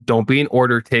Don't be an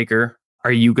order taker.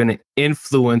 Are you going to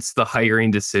influence the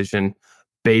hiring decision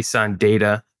based on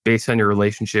data, based on your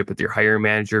relationship with your hiring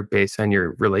manager, based on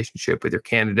your relationship with your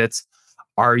candidates?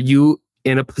 Are you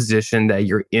in a position that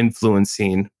you're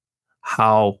influencing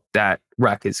how that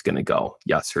rec is going to go?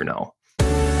 Yes or no?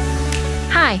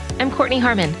 Hi, I'm Courtney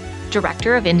Harmon,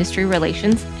 Director of Industry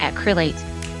Relations at Crelate.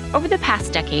 Over the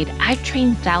past decade, I've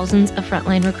trained thousands of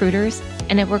frontline recruiters,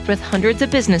 and I've worked with hundreds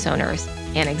of business owners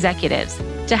and executives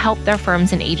to help their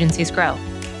firms and agencies grow.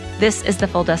 This is the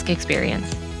Full Desk Experience,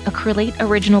 a Crelate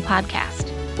original podcast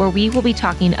where we will be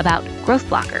talking about growth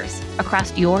blockers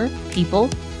across your people,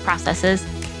 processes,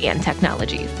 and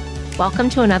technologies. Welcome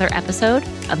to another episode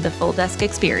of the Full Desk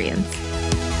Experience.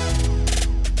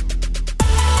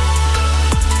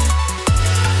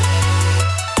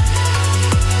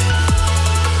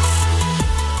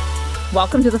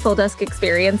 Welcome to the Full Desk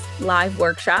Experience live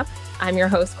workshop. I'm your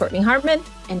host, Courtney Hartman,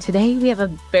 and today we have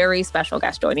a very special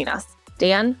guest joining us,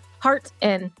 Dan Hart.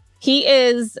 And he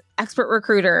is expert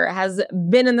recruiter, has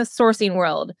been in the sourcing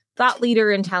world, thought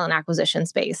leader in talent acquisition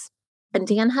space. And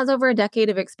Dan has over a decade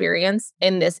of experience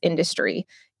in this industry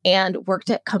and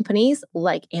worked at companies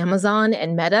like Amazon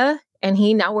and Meta, and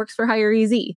he now works for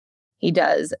HireEZ. He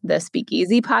does the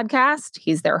Speakeasy podcast.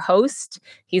 He's their host.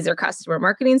 He's their customer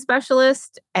marketing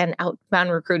specialist and outbound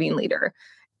recruiting leader.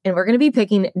 And we're going to be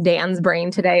picking Dan's brain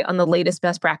today on the latest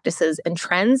best practices and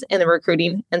trends in the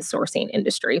recruiting and sourcing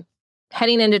industry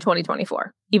heading into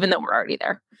 2024, even though we're already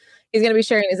there. He's going to be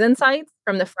sharing his insights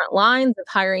from the front lines of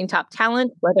hiring top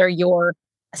talent, whether you're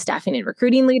a staffing and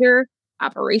recruiting leader,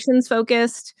 operations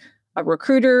focused, a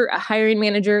recruiter, a hiring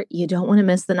manager. You don't want to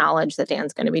miss the knowledge that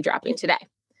Dan's going to be dropping today.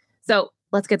 So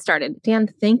let's get started.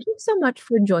 Dan, thank you so much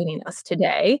for joining us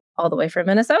today, all the way from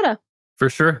Minnesota. For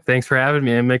sure. Thanks for having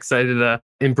me. I'm excited to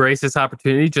embrace this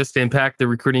opportunity just to impact the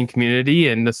recruiting community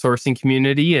and the sourcing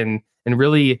community and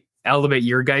really elevate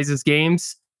your guys'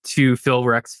 games to fill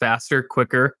recs faster,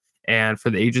 quicker, and for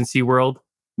the agency world,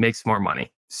 make some more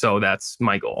money. So that's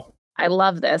my goal. I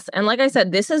love this. And like I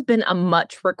said, this has been a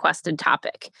much requested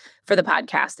topic for the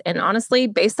podcast. And honestly,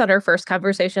 based on our first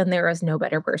conversation, there is no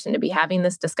better person to be having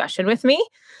this discussion with me.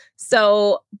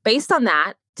 So based on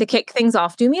that, to kick things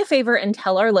off, do me a favor and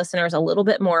tell our listeners a little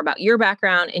bit more about your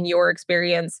background and your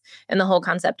experience and the whole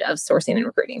concept of sourcing and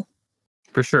recruiting.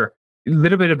 For sure. A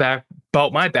little bit about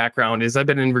my background is I've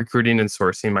been in recruiting and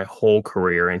sourcing my whole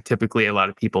career. And typically a lot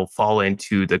of people fall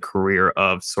into the career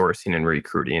of sourcing and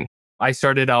recruiting. I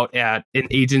started out at an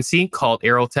agency called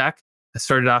Aerotech. I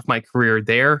started off my career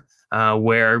there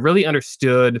where I really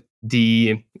understood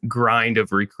the grind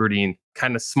of recruiting,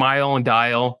 kind of smile and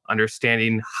dial,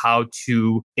 understanding how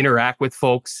to interact with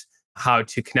folks, how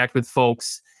to connect with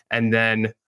folks. And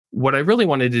then what I really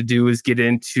wanted to do is get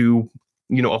into,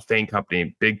 a FAANG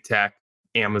company, big tech,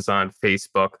 Amazon,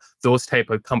 Facebook, those type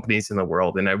of companies in the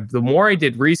world. And the more I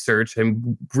did research, I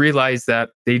realized that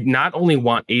they not only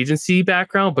want agency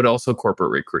background, but also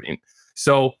corporate recruiting.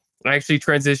 So I actually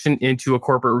transitioned into a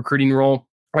corporate recruiting role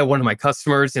at one of my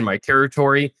customers in my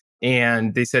territory.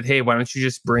 And they said, hey, why don't you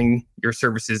just bring your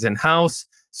services in-house?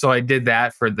 So I did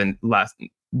that for the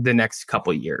next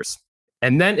couple of years.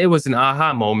 And then it was an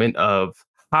aha moment of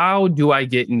how do I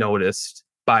get noticed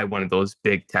by one of those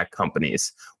big tech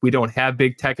companies? We don't have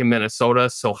big tech in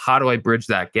Minnesota. So how do I bridge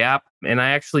that gap? And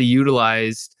I actually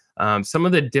utilized some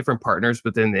of the different partners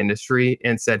within the industry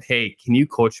and said, hey, can you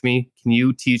coach me? Can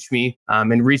you teach me?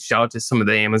 And reached out to some of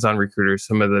the Amazon recruiters,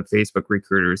 some of the Facebook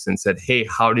recruiters and said, hey,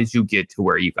 how did you get to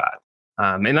where you got?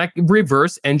 And I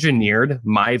reverse engineered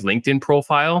my LinkedIn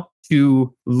profile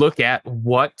to look at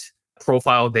what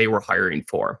profile they were hiring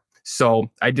for.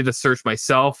 So I did a search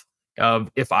myself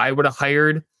of if I would have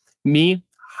hired me,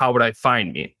 how would I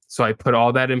find me? So I put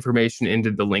all that information into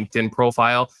the LinkedIn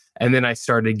profile. And then I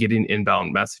started getting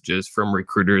inbound messages from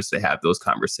recruiters to have those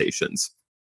conversations.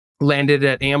 Landed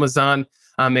at Amazon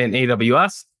and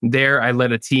AWS. There, I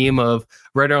led a team of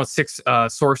right around 6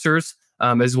 sourcers,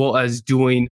 as well as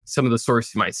doing some of the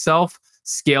sourcing myself,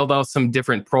 scaled out some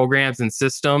different programs and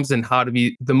systems and how to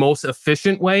be the most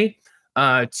efficient way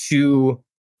to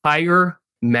hire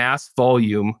mass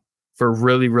volume for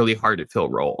really, really hard to fill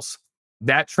roles.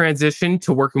 That transition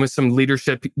to working with some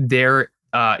leadership there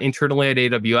internally at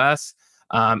AWS.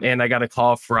 And I got a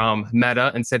call from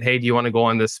Meta and said, hey, do you want to go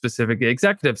on the specific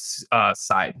executive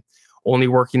side? Only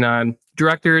working on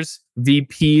directors,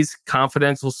 VPs,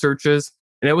 confidential searches.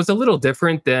 And it was a little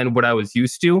different than what I was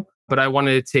used to, but I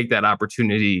wanted to take that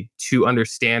opportunity to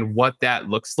understand what that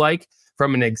looks like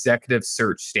from an executive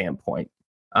search standpoint.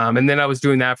 And then I was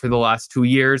doing that for the last 2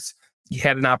 years.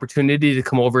 had an opportunity to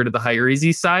come over to the Hire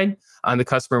Easy side on the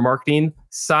customer marketing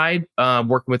side,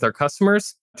 working with our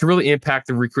customers to really impact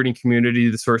the recruiting community,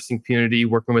 the sourcing community,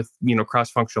 working with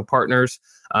cross-functional partners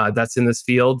that's in this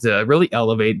field to really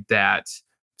elevate that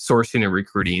sourcing and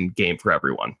recruiting game for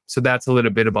everyone. So that's a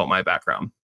little bit about my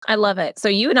background. I love it. So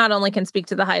you not only can speak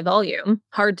to the high volume,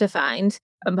 hard to find,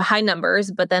 high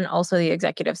numbers, but then also the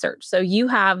executive search. So you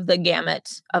have the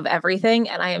gamut of everything.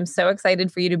 And I am so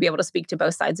excited for you to be able to speak to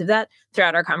both sides of that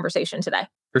throughout our conversation today.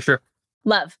 For sure.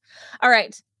 Love. All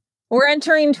right. We're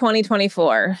entering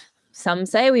 2024. Some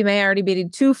say we may already be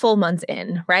 2 full months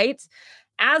in, right?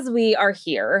 As we are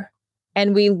here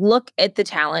and we look at the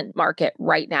talent market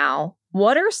right now,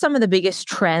 what are some of the biggest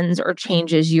trends or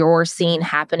changes you're seeing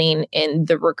happening in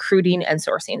the recruiting and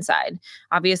sourcing side?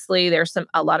 Obviously, there's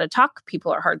a lot of talk. People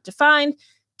are hard to find.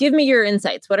 Give me your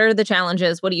insights. What are the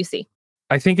challenges? What do you see?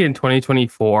 I think in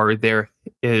 2024, there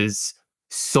is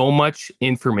so much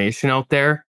information out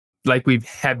there like we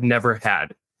have never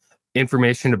had.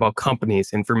 Information about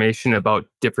companies, information about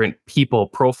different people,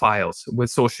 profiles with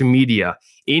social media,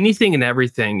 anything and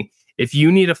everything. If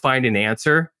you need to find an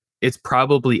answer, it's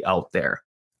probably out there.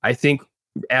 I think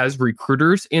as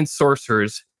recruiters and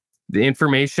sourcers, the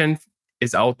information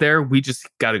is out there. We just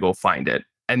got to go find it.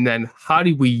 And then how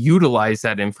do we utilize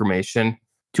that information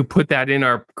to put that in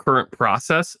our current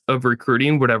process of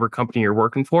recruiting, whatever company you're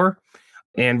working for,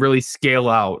 and really scale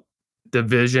out the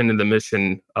vision and the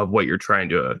mission of what you're trying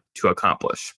to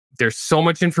accomplish. There's so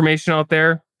much information out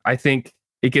there. I think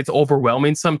it gets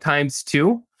overwhelming sometimes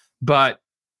too, but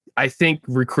I think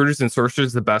recruiters and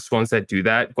sourcers, the best ones that do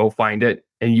that, go find it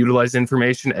and utilize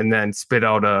information and then spit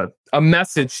out a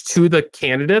message to the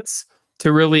candidates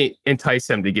to really entice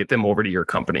them to get them over to your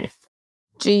company.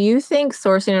 Do you think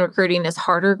sourcing and recruiting is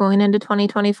harder going into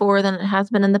 2024 than it has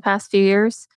been in the past few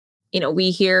years?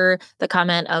 We hear the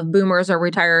comment of boomers are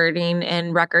retiring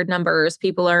in record numbers.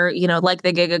 People are, like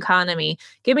the gig economy.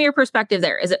 Give me your perspective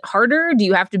there. Is it harder? Do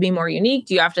you have to be more unique?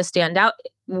 Do you have to stand out?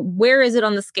 Where is it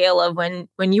on the scale of when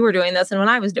you were doing this and when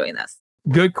I was doing this?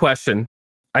 Good question.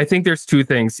 I think there's two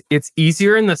things. It's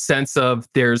easier in the sense of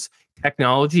there's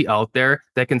technology out there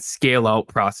that can scale out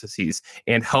processes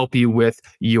and help you with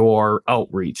your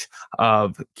outreach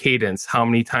of cadence, how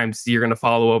many times you're going to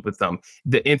follow up with them,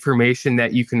 the information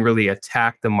that you can really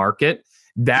attack the market.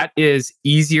 That is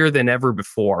easier than ever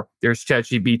before. There's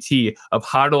ChatGPT of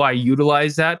how do I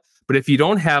utilize that? But if you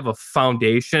don't have a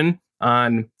foundation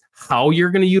on how you're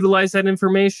going to utilize that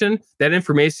information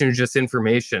is just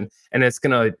information. And it's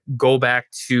going to go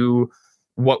back to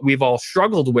what we've all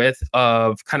struggled with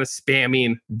of kind of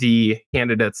spamming the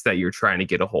candidates that you're trying to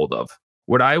get a hold of.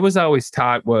 What I was always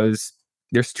taught was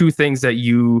there's two things that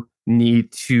you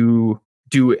need to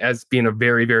do as being a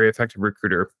very, very effective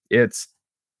recruiter. It's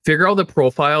figure out the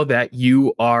profile that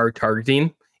you are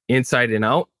targeting inside and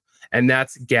out. And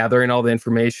that's gathering all the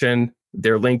information,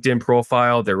 their LinkedIn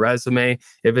profile, their resume.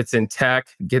 If it's in tech,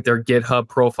 get their GitHub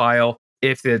profile.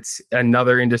 If it's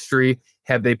another industry,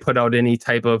 have they put out any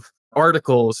type of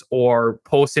articles or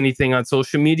post anything on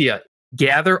social media?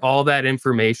 Gather all that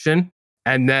information.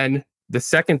 And then the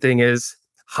second thing is,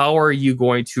 how are you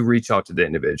going to reach out to the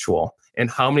individual? And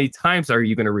how many times are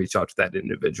you going to reach out to that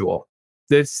individual?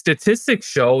 The statistics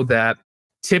show that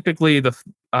typically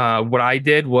what I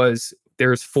did was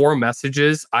there's 4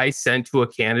 messages I sent to a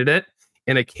candidate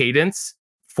in a cadence,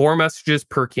 4 messages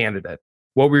per candidate.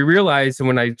 What we realized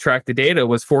when I tracked the data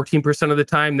was 14% of the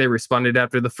time they responded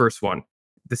after the first one.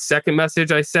 The second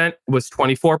message I sent was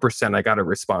 24%. I got a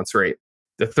response rate.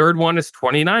 The third one is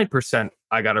 29%.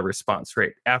 I got a response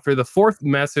rate. After the fourth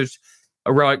message,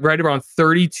 right around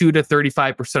 32 to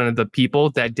 35% of the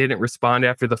people that didn't respond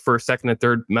after the first, second, and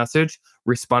third message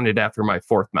responded after my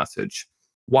fourth message.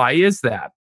 Why is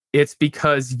that? It's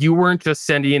because you weren't just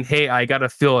sending, hey, I got to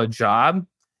fill a job.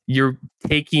 You're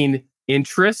taking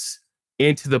interest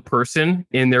into the person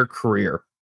in their career.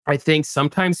 I think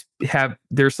sometimes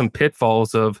there's some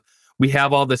pitfalls of we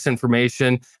have all this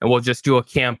information and we'll just do a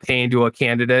campaign to a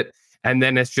candidate. And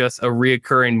then it's just a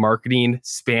reoccurring marketing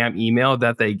spam email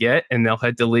that they get and they'll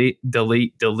hit delete,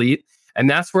 delete, delete. And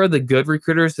that's where the good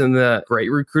recruiters and the great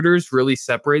recruiters really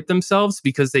separate themselves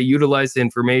because they utilize the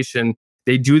information.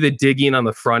 They do the digging on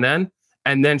the front end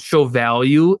and then show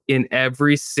value in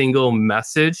every single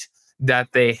message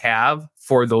that they have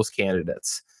for those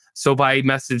candidates. So by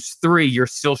message 3, you're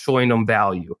still showing them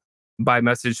value. By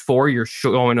message 4, you're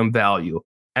showing them value.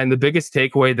 And the biggest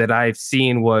takeaway that I've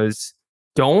seen was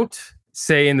don't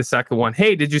say in the second one,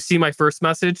 hey, did you see my first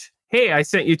message? Hey, I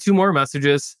sent you 2 more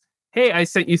messages. Hey, I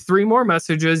sent you 3 more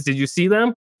messages. Did you see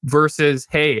them? Versus,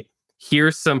 hey,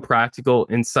 here's some practical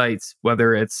insights,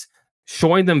 whether it's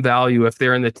showing them value if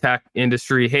they're in the tech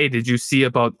industry. Hey, did you see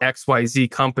about XYZ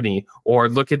company? Or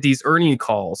look at these earning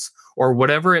calls or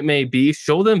whatever it may be.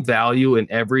 Show them value in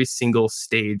every single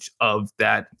stage of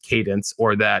that cadence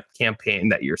or that campaign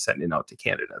that you're sending out to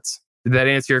candidates. Did that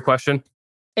answer your question?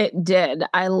 It did.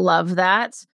 I love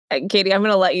that. Katie, I'm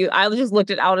going to let you. I just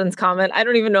looked at Alden's comment. I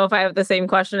don't even know if I have the same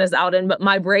question as Alden, but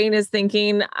my brain is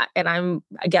thinking, and I'm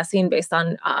guessing based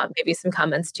on maybe some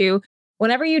comments too.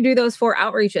 Whenever you do those 4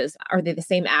 outreaches, are they the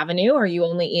same avenue? Are you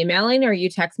only emailing? Are you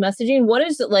text messaging? What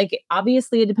is it like?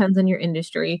 Obviously, it depends on your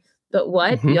industry, but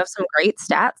you have some great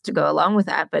stats to go along with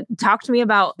that. But talk to me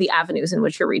about the avenues in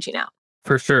which you're reaching out.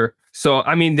 For sure. So,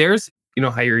 I mean, there's,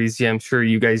 Hire Easy, I'm sure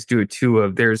you guys do it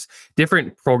too. There's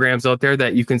different programs out there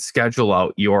that you can schedule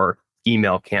out your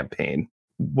email campaign.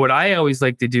 What I always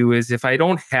like to do is if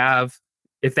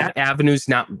that avenue's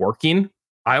not working,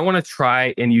 I want to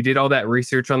try, and you did all that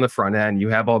research on the front end, you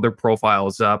have all their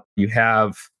profiles up, you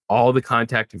have all the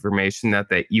contact information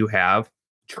that you have,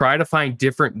 try to find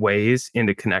different ways and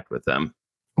to connect with them.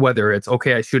 Whether it's,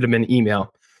 okay, I shoot them an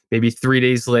email, maybe 3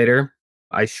 days later,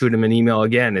 I shoot them an email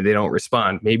again and they don't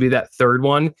respond. Maybe that third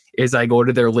one is I go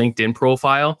to their LinkedIn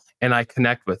profile and I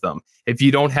connect with them. If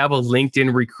you don't have a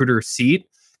LinkedIn recruiter seat,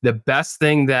 the best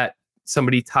thing that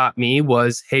somebody taught me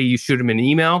was, hey, you shoot them an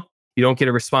email, you don't get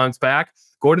a response back,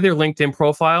 go to their LinkedIn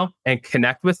profile and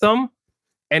connect with them.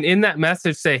 And in that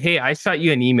message, say, hey, I shot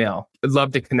you an email. I'd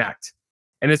love to connect.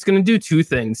 And it's going to do 2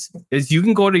 things. Is you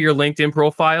can go to your LinkedIn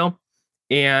profile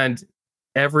and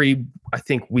every, I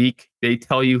think, week, they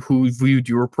tell you who viewed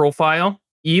your profile.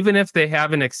 Even if they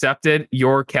haven't accepted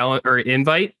your calendar or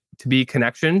invite to be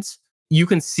connections, you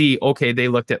can see, okay, they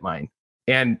looked at mine.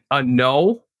 And a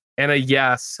no and a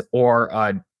yes or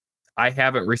a I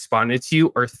haven't responded to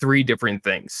you are 3 different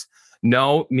things.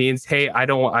 No means, hey, I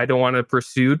don't want to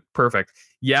pursue. Perfect.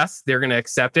 Yes, they're going to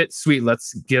accept it. Sweet.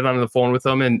 Let's get on the phone with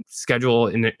them and schedule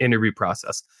an interview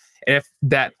process. And if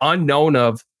that unknown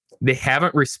of they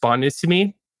haven't responded to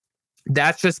me,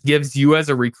 that just gives you as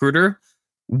a recruiter,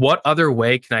 what other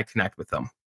way can I connect with them?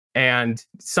 And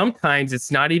sometimes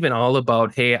it's not even all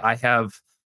about, hey, I have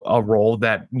a role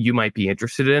that you might be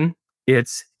interested in.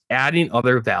 It's adding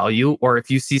other value. Or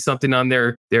if you see something on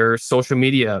their social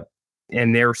media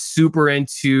and they're super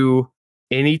into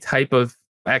any type of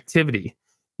activity,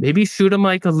 maybe shoot them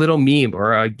like a little meme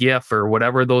or a GIF or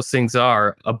whatever those things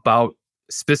are about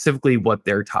specifically what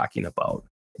they're talking about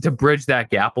to bridge that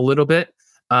gap a little bit.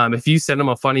 If you send them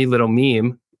a funny little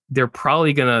meme, they're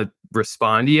probably going to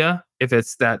respond to you if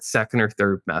it's that second or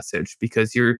third message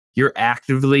because you're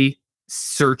actively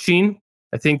searching.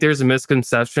 I think there's a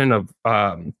misconception of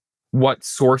what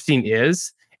sourcing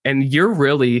is, and you're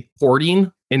really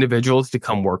courting individuals to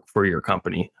come work for your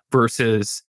company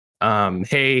versus,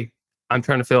 hey, I'm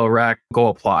trying to fill a rec, go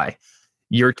apply.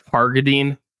 You're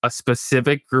targeting a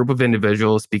specific group of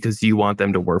individuals because you want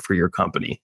them to work for your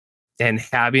company. And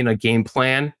having a game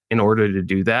plan in order to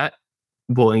do that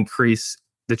will increase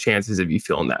the chances of you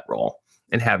filling that role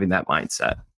and having that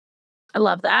mindset. I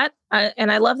love that.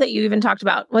 And I love that you even talked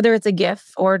about whether it's a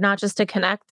GIF or not just to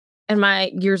connect. In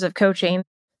my years of coaching,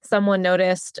 someone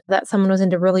noticed that someone was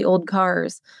into really old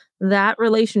cars. That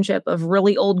relationship of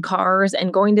really old cars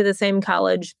and going to the same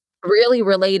college really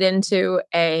relayed into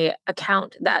a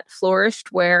account that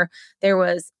flourished where there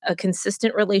was a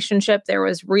consistent relationship. There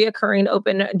was reoccurring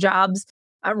open jobs,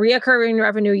 reoccurring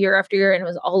revenue year after year, and it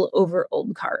was all over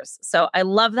old cars. So I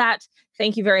love that.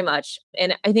 Thank you very much.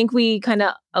 And I think we kind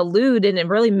of allude and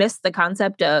really miss the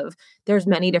concept of there's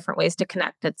many different ways to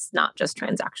connect. It's not just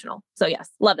transactional. So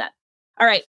yes, love that. All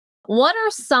right. What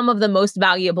are some of the most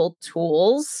valuable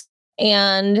tools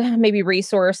and maybe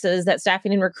resources that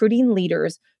staffing and recruiting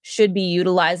leaders should be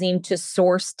utilizing to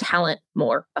source talent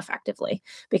more effectively?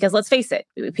 Because let's face it,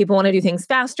 people want to do things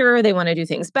faster. They want to do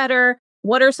things better.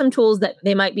 What are some tools that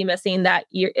they might be missing that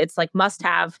it's like must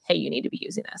have, hey, you need to be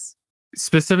using this?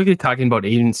 Specifically talking about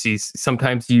agencies,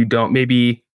 sometimes you don't,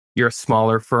 maybe you're a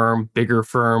smaller firm, bigger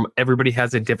firm, everybody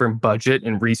has a different budget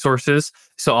and resources.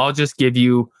 So I'll just give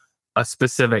you a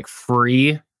specific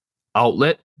free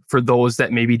outlet for those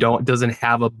that maybe doesn't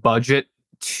have a budget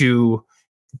to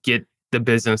get the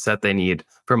business that they need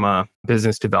from a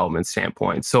business development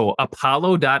standpoint. So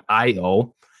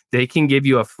Apollo.io, they can give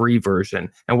you a free version.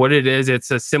 And what it is,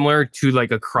 it's a similar to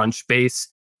like a Crunchbase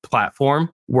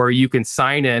platform where you can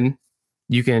sign in,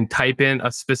 you can type in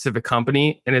a specific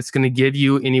company, and it's going to give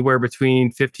you anywhere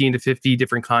between 15 to 50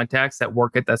 different contacts that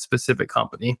work at that specific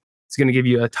company. It's going to give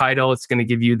you a title, it's going to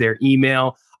give you their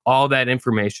email, all that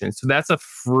information. So that's a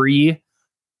free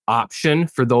option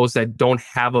for those that don't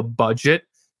have a budget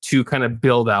to kind of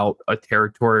build out a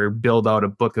territory, build out a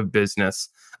book of business.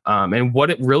 And what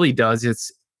it really does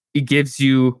is it gives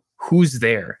you who's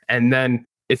there. And then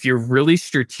if you're really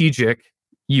strategic,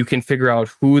 you can figure out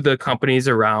who the companies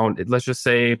around. Let's just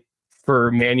say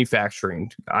for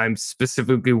manufacturing, I'm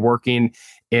specifically working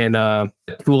in a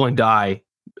tool and die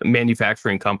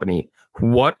manufacturing company.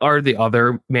 What are the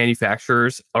other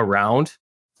manufacturers around?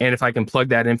 And if I can plug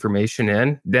that information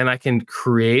in, then I can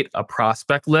create a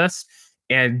prospect list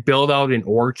and build out an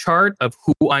org chart of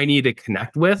who I need to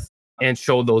connect with and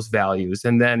show those values.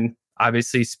 And then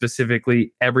obviously,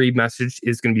 specifically, every message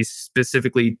is going to be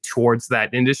specifically towards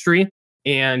that industry,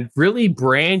 and really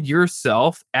brand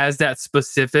yourself as that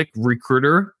specific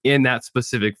recruiter in that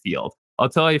specific field. I'll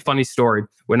tell you a funny story.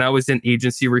 When I was in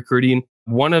agency recruiting,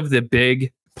 one of the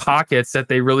big pockets that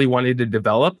they really wanted to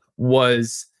develop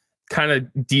was kind of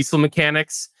diesel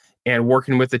mechanics and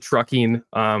working with the trucking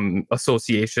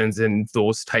associations and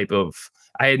those type of,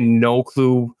 I had no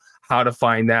clue how to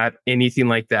find that, anything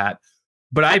like that.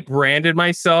 But I branded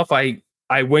myself. I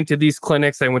went to these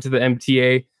clinics. I went to the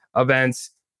MTA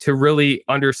events to really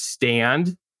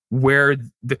understand where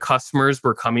the customers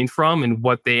were coming from and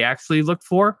what they actually looked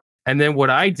for. And then what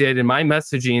I did in my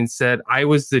messaging said I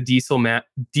was the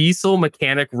diesel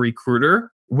mechanic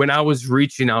recruiter when I was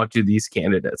reaching out to these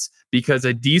candidates, because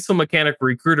a diesel mechanic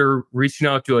recruiter reaching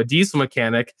out to a diesel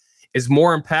mechanic is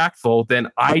more impactful than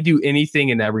I do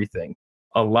anything and everything.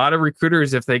 A lot of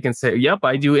recruiters, if they can say, yep,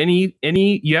 I do any,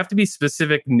 you have to be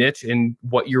specific niche in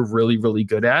what you're really, really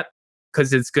good at,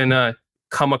 because it's going to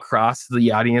come across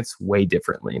the audience way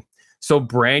differently. So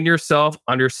brand yourself,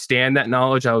 understand that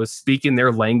knowledge. I was speaking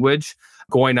their language,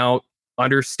 going out,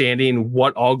 understanding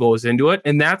what all goes into it.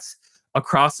 And that's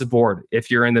across the board.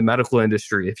 If you're in the medical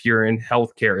industry, if you're in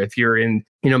healthcare, if you're in,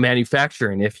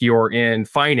 manufacturing, if you're in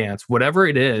finance, whatever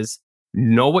it is,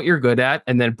 know what you're good at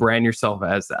and then brand yourself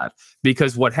as that.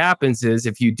 Because what happens is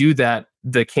if you do that,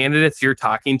 the candidates you're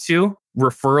talking to,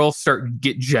 referrals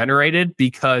get generated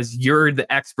because you're the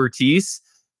expertise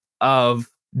of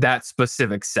that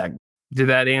specific segment. Did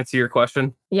that answer your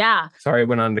question? Yeah. Sorry, I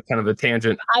went on to kind of a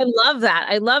tangent. I love that.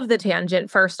 I love the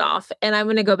tangent, first off. And I'm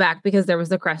going to go back because there was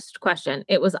the question.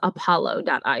 It was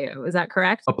Apollo.io. Is that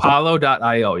correct?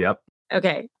 Apollo.io. Yep.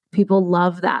 Okay. People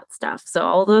love that stuff. So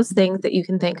all those things that you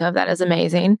can think of, that is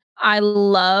amazing. I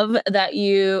love that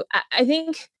I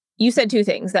think you said two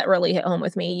things that really hit home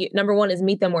with me. Number one is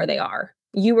meet them where they are.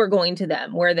 You were going to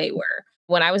them where they were.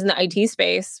 When I was in the IT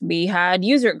space, we had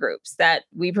user groups that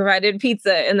we provided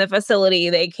pizza in the facility.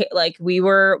 We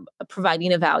were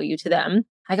providing a value to them.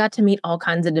 I got to meet all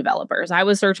kinds of developers. I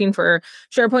was searching for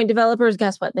SharePoint developers.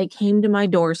 Guess what? They came to my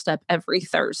doorstep every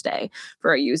Thursday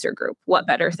for a user group. What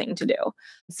better thing to do?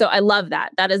 So I love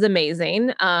that. That is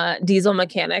amazing. Diesel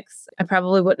mechanics. I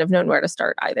probably wouldn't have known where to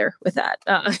start either with that.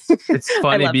 It's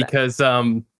funny because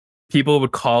people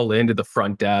would call into the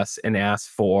front desk and ask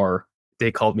for,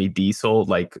 they called me Diesel,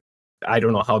 like, I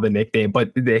don't know how the nickname,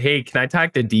 but hey, can I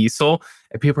talk to Diesel?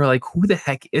 And people are like, who the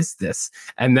heck is this?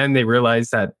 And then they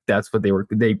realized that that's what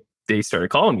they started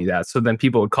calling me that. So then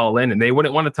people would call in and they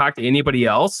wouldn't want to talk to anybody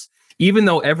else, even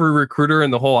though every recruiter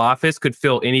in the whole office could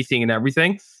fill anything and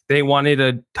everything. They wanted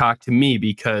to talk to me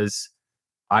because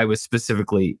I was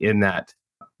specifically in that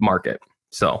market.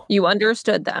 So you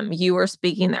understood them. You were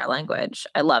speaking their language.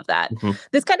 I love that. Mm-hmm.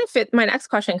 This kind of my next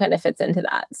question kind of fits into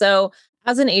that. So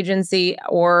as an agency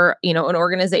or, an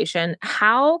organization,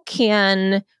 how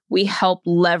can we help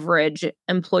leverage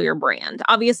employer brand?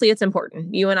 Obviously, it's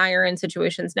important. You and I are in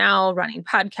situations now running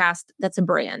podcasts. That's a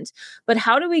brand. But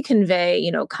how do we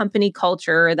convey, company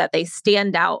culture that they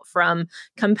stand out from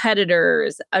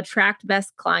competitors, attract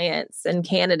best clients and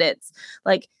candidates?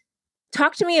 Like,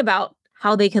 talk to me about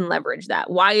how they can leverage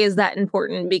that. Why is that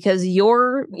important? Because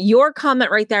your comment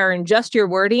right there and just your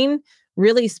wording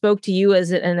really spoke to you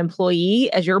as an employee,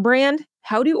 as your brand.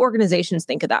 How do organizations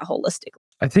think of that holistically?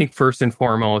 I think first and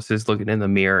foremost is looking in the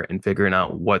mirror and figuring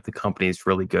out what the company is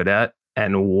really good at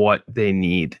and what they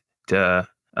need to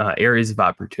areas of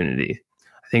opportunity.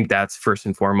 I think that's first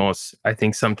and foremost. I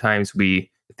think sometimes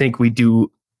we think we do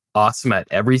awesome at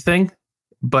everything,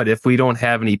 but if we don't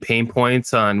have any pain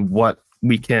points on what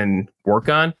we can work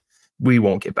on, we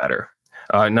won't get better.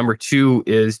 Number two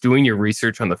is doing your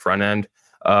research on the front end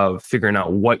of figuring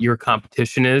out what your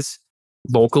competition is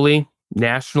locally,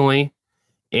 nationally,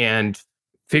 and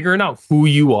figuring out who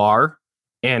you are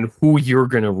and who you're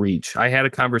going to reach. I had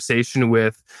a conversation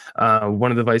with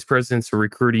one of the vice presidents of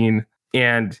recruiting,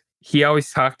 and he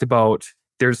always talked about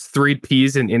there's 3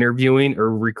 P's in interviewing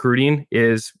or recruiting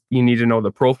is you need to know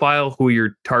the profile, who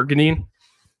you're targeting.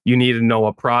 You need to know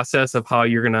a process of how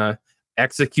you're going to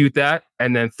execute that.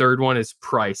 And then third one is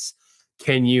price.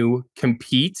 Can you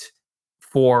compete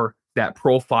for that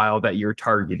profile that you're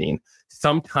targeting?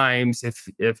 Sometimes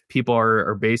if people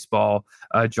are baseball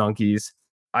junkies,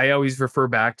 I always refer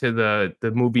back to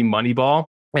the movie Moneyball.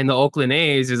 And the Oakland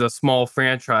A's is a small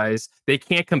franchise. They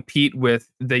can't compete with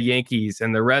the Yankees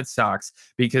and the Red Sox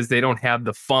because they don't have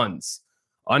the funds.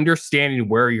 Understanding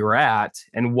where you're at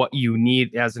and what you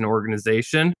need as an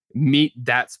organization, meet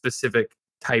that specific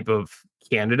type of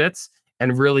candidates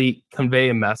and really convey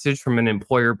a message from an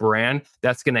employer brand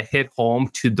that's going to hit home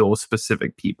to those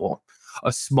specific people.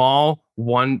 A small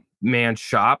one-man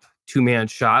shop, two-man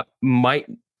shop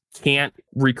can't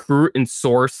recruit and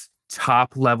source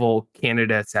top level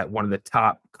candidates at one of the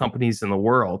top companies in the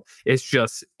world. It's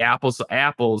just apples to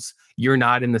apples. You're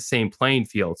not in the same playing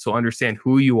field. So understand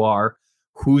who you are,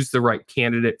 who's the right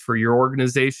candidate for your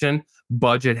organization.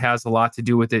 Budget has a lot to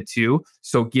do with it too.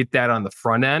 So get that on the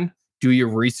front end. Do your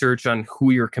research on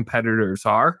who your competitors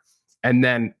are, and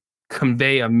then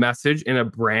convey a message in a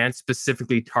brand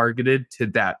specifically targeted to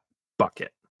that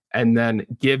bucket. And then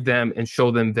give them and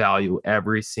show them value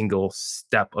every single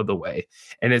step of the way.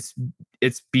 And it's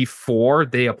before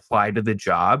they apply to the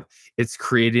job. It's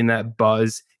creating that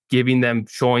buzz,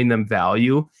 showing them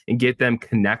value, and get them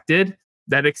connected.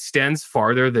 That extends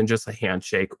farther than just a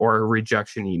handshake or a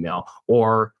rejection email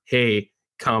or, hey,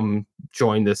 come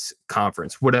join this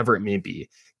conference, whatever it may be.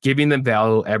 Giving them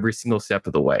value every single step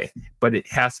of the way. But it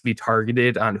has to be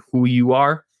targeted on who you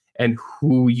are and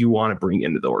who you want to bring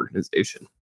into the organization.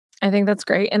 I think that's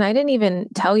great. And I didn't even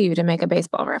tell you to make a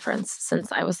baseball reference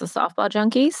since I was the softball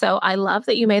junkie. So I love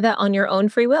that you made that on your own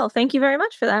free will. Thank you very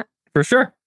much for that. For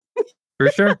sure. For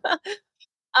sure.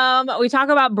 We talk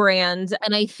about brands,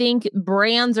 and I think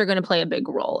brands are going to play a big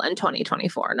role in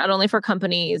 2024, not only for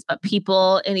companies, but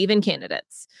people and even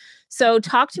candidates. So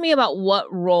talk to me about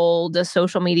what role does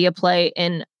social media play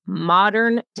in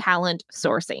modern talent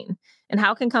sourcing, and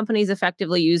how can companies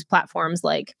effectively use platforms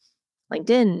like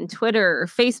LinkedIn, Twitter,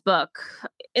 Facebook,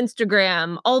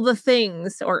 Instagram, all the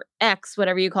things, or X,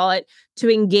 whatever you call it, to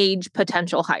engage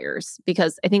potential hires?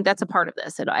 Because I think that's a part of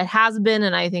this. It has been,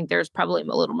 and I think there's probably a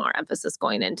little more emphasis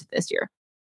going into this year.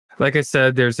 Like I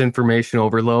said, there's information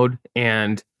overload,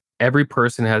 and every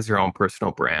person has their own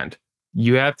personal brand.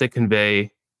 You have to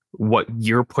convey what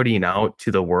you're putting out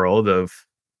to the world of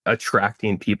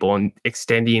attracting people and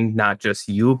extending not just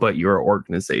you, but your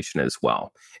organization as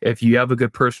well. If you have a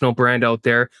good personal brand out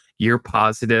there, you're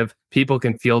positive, people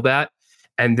can feel that,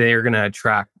 and they're going to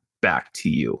attract back to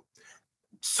you.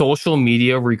 Social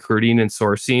media recruiting and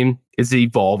sourcing is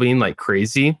evolving like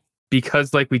crazy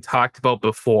because, like we talked about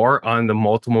before on the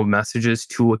multiple messages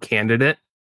to a candidate,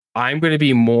 I'm going to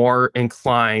be more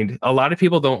inclined. A lot of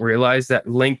people don't realize that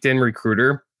LinkedIn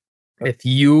Recruiter,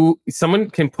 someone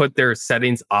can put their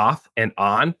settings off and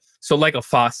on. So like a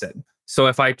faucet. So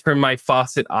if I turn my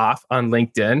faucet off on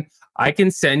LinkedIn, I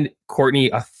can send Courtney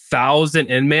 1,000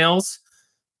 emails.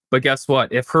 But guess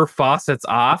what? If her faucet's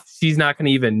off, she's not going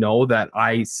to even know that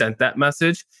I sent that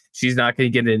message. She's not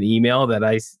going to get an email that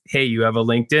hey, you have a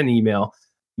LinkedIn email.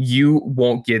 You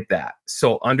won't get that.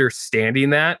 So understanding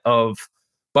that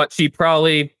but she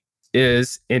probably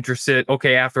is interested.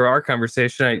 Okay, after our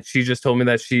conversation, she just told me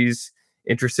that she's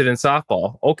interested in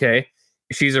softball. Okay,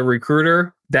 she's a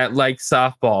recruiter that likes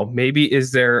softball. Maybe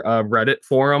is there a Reddit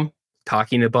forum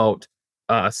talking about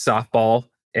softball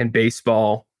and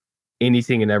baseball,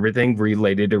 anything and everything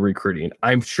related to recruiting?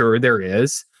 I'm sure there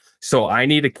is. So I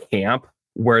need a camp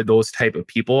where those type of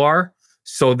people are.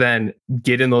 So then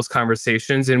get in those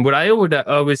conversations. And what I would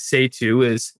always say too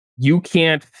is you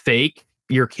can't fake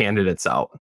your candidates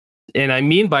out. And I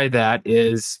mean by that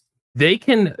is they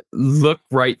can look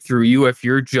right through you if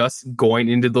you're just going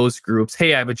into those groups.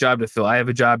 Hey, I have a job to fill. I have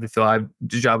a job to fill. I have a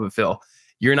job to fill.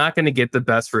 You're not going to get the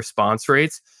best response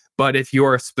rates. But if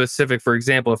you're for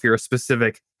example, if you're a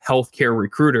specific healthcare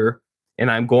recruiter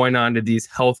and I'm going on to these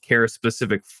healthcare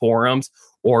specific forums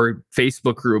or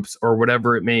Facebook groups or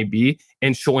whatever it may be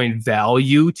and showing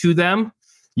value to them,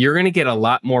 you're going to get a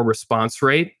lot more response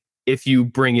rate if you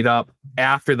bring it up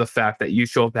after the fact that you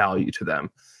show value to them.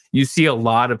 You see a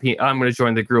lot of people, I'm going to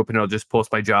join the group and I'll just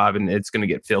post my job and it's going to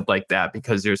get filled like that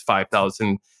because there's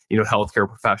 5,000, healthcare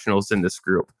professionals in this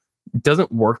group. It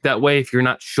doesn't work that way if you're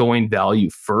not showing value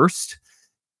first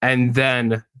and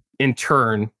then in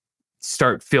turn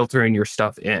start filtering your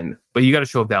stuff in. But you got to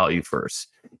show value first.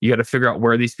 You got to figure out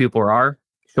where these people are,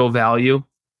 show value,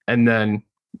 and then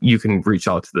you can reach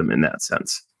out to them in that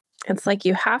sense. It's like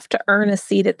you have to earn a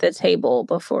seat at the table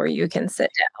before you can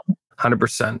sit down.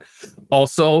 100%.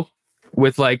 Also,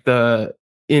 with like the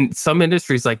in some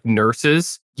industries like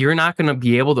nurses, you're not going to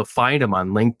be able to find them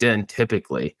on LinkedIn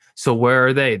typically. So where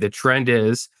are they? The trend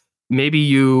is maybe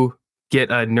you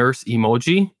get a nurse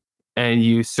emoji and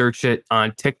you search it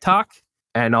on TikTok,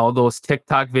 and all those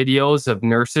TikTok videos of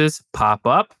nurses pop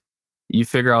up. You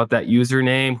figure out that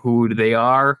username, who they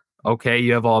are. Okay,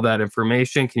 you have all that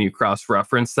information. Can you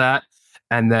cross-reference that?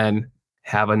 And then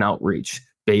have an outreach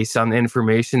based on the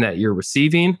information that you're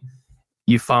receiving.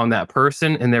 You found that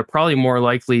person, and they're probably more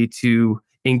likely to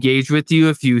engage with you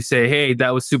if you say, hey,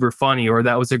 that was super funny, or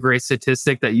that was a great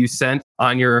statistic that you sent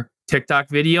on your TikTok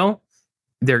video.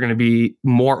 They're going to be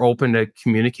more open to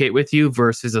communicate with you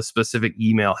versus a specific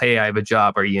email. Hey, I have a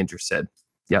job. Are you interested?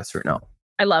 Yes or no?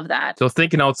 I love that. So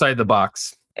thinking outside the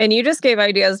box. And you just gave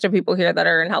ideas to people here that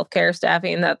are in healthcare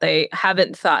staffing that they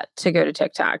haven't thought to go to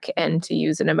TikTok and to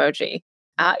use an emoji.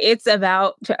 It's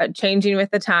about changing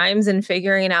with the times and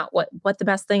figuring out what the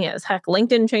best thing is. Heck,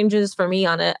 LinkedIn changes for me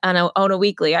on a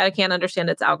weekly. I can't understand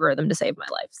its algorithm to save my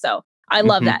life. So I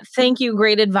love that. Thank you.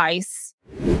 Great advice.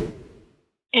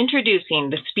 Introducing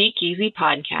the Speakeasy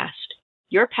Podcast,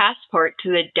 your passport to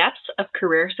the depths of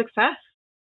career success.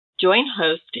 Join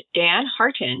host Dan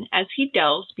Harton as he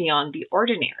delves beyond the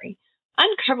ordinary,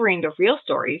 uncovering the real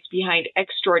stories behind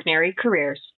extraordinary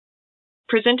careers.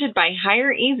 Presented by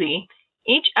Hire Easy,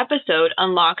 each episode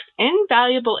unlocks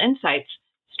invaluable insights,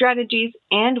 strategies,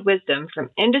 and wisdom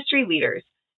from industry leaders,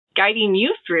 guiding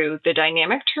you through the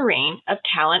dynamic terrain of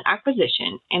talent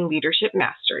acquisition and leadership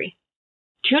mastery.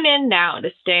 Tune in now to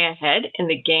stay ahead in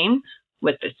the game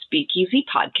with the Speakeasy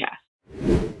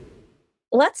Podcast.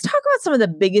 Let's talk about some of the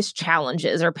biggest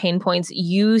challenges or pain points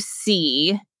you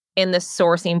see in the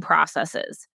sourcing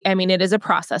processes. I mean, it is a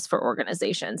process for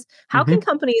organizations. How can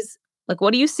companies,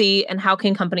 what do you see and how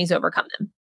can companies overcome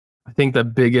them? I think the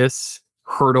biggest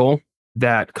hurdle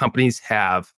that companies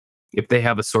have if they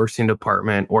have a sourcing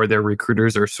department or their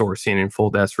recruiters are sourcing and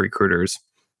full desk recruiters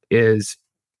is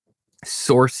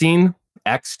sourcing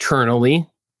externally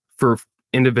for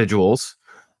individuals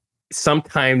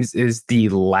sometimes is the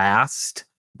last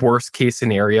worst case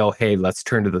scenario. Hey, let's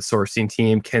turn to the sourcing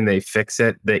team. Can they fix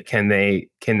it? Can they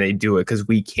do it? Because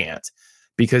we can't.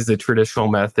 Because the traditional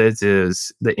methods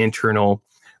is the internal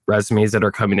resumes that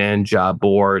are coming in, job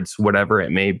boards, whatever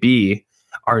it may be,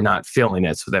 are not filling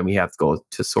it. So then we have to go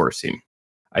to sourcing.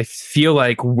 I feel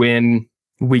like when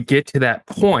we get to that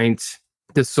point,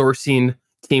 the sourcing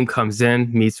team comes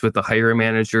in, meets with the hiring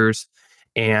managers,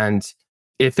 and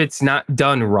if it's not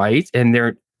done right and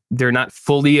they're not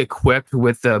fully equipped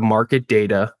with the market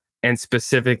data and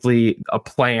specifically a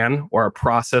plan or a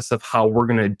process of how we're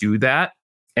going to do that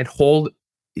and hold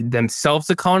themselves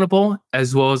accountable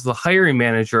as well as the hiring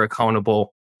manager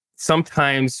accountable,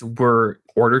 sometimes we're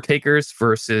order takers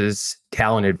versus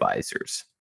talent advisors.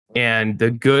 And the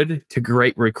good to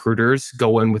great recruiters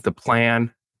go in with a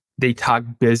plan. They talk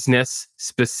business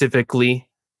specifically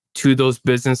to those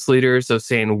business leaders of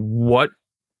saying,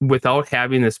 without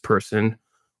having this person,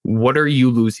 what are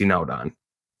you losing out on?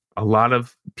 A lot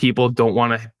of people don't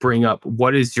want to bring up,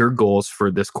 what is your goals for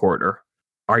this quarter?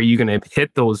 Are you going to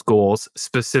hit those goals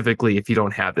specifically if you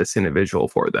don't have this individual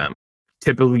for them?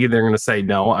 Typically, they're going to say,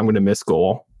 no, I'm going to miss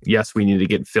goal. Yes, we need to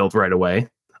get filled right away.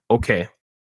 Okay.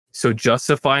 So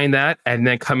justifying that and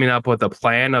then coming up with a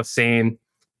plan of saying,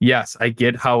 yes, I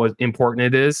get how important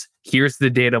it is. Here's the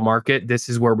data market. This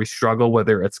is where we struggle,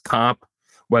 whether it's comp,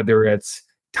 whether it's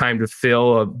time to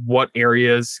fill, of what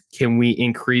areas can we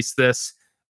increase this?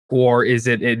 Or is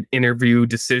it an interview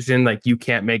decision? Like you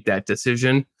can't make that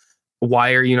decision.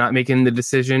 Why are you not making the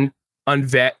decision?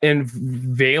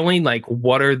 Unveiling like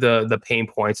what are the pain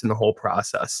points in the whole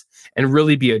process and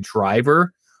really be a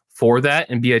driver for that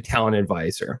and be a talent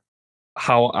advisor.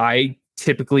 How I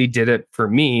typically did it for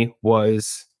me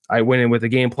was I went in with a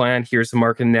game plan. Here's the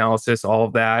market analysis, all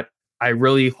of that. I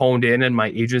really honed in my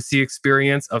agency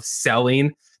experience of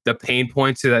selling the pain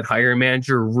points to that hiring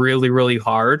manager really, really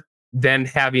hard. Then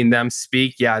having them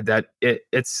speak, that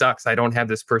it sucks. I don't have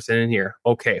this person in here.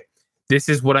 Okay, this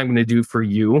is what I'm going to do for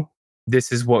you.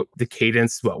 This is what the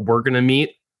cadence, what we're going to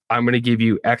meet. I'm going to give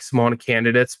you X amount of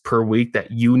candidates per week that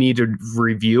you need to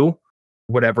review,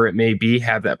 whatever it may be,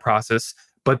 have that process.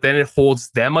 But then it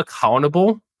holds them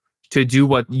accountable to do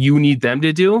what you need them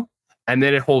to do. And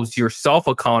then it holds yourself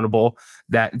accountable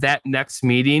that next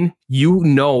meeting, you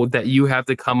know that you have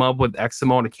to come up with X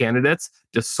amount of candidates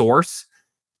to source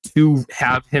to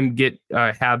have him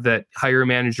have that hiring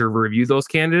manager review those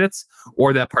candidates,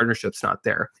 or that partnership's not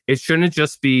there. It shouldn't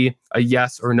just be a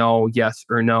yes or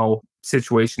no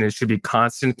situation. It should be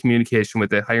constant communication with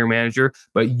the hiring manager,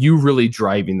 but you really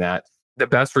driving that The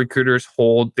best recruiters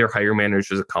hold their hire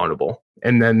managers accountable,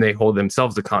 and then they hold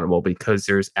themselves accountable because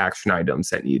there's action items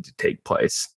that need to take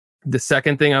place. The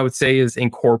second thing I would say is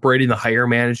incorporating the hire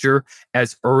manager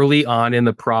as early on in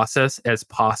the process as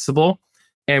possible.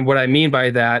 And what I mean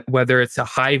by that, whether it's a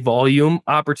high volume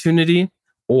opportunity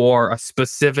or a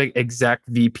specific exec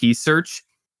VP search,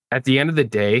 at the end of the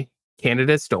day,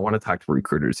 candidates don't want to talk to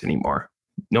recruiters anymore.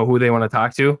 Know who they want to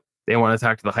talk to? They want to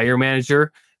talk to the hire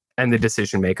manager and the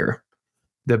decision maker.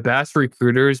 The best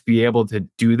recruiters be able to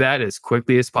do that as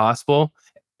quickly as possible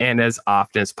and as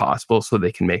often as possible so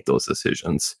they can make those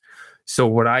decisions. So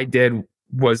what I did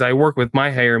was I worked with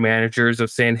my hire managers of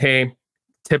saying, hey,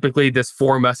 typically this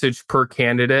 4 message per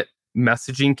candidate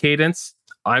messaging cadence,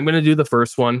 I'm going to do the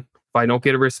first one. If I don't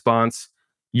get a response,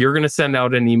 you're going to send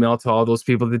out an email to all those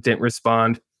people that didn't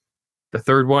respond. The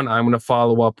third one, I'm going to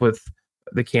follow up with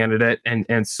the candidate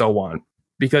and so on.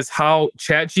 Because how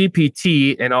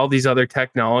ChatGPT and all these other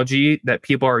technology that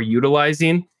people are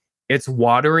utilizing, it's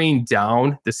watering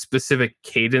down the specific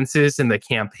cadences and the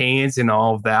campaigns and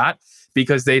all of that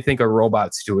because they think a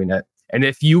robot's doing it. And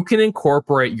if you can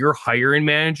incorporate your hiring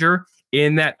manager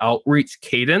in that outreach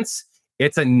cadence,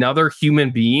 it's another human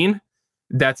being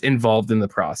that's involved in the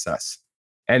process.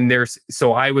 And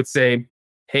so I would say,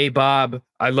 hey, Bob,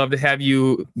 I'd love to have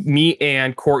you, me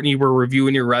and Courtney were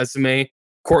reviewing your resume.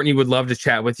 Courtney would love to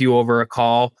chat with you over a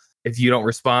call. If you don't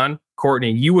respond,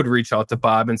 Courtney, you would reach out to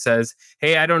Bob and says,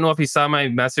 hey, I don't know if he saw my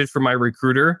message from my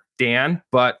recruiter, Dan,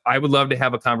 but I would love to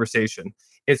have a conversation.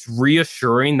 It's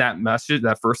reassuring that message,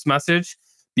 that first message,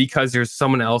 because there's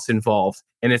someone else involved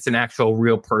and it's an actual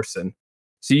real person.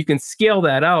 So you can scale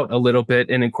that out a little bit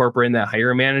and incorporate that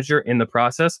hire manager in the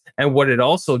process. And what it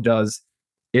also does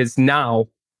is now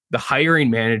the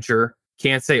hiring manager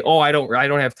can't say, oh, I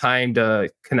don't have time to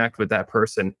connect with that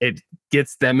person. It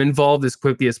gets them involved as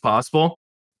quickly as possible.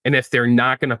 And if they're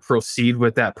not going to proceed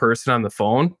with that person on the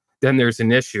phone, then there's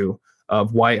an issue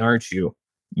of why aren't you?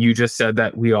 You just said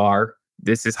that we are.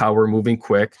 This is how we're moving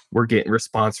quick. We're getting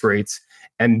response rates.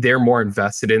 And they're more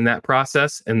invested in that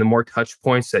process. And the more touch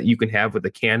points that you can have with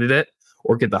the candidate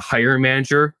or get the hiring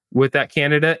manager with that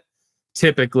candidate,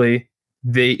 typically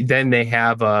they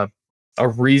have a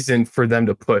reason for them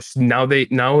to push. Now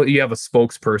you have a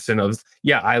spokesperson of,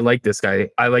 yeah, I like this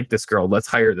guy. I like this girl. Let's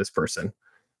hire this person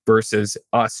versus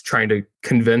us trying to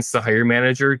convince the hiring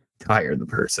manager to hire the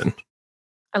person.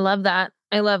 I love that.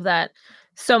 I love that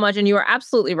so much. And you are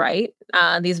absolutely right.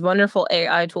 These wonderful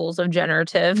AI tools of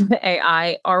generative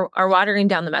AI are watering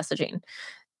down the messaging.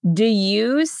 Do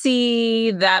you see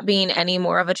that being any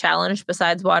more of a challenge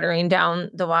besides watering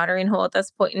down the watering hole at this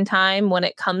point in time when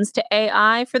it comes to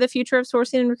AI for the future of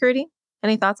sourcing and recruiting?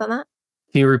 Any thoughts on that?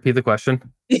 Can you repeat the question?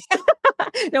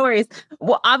 No worries.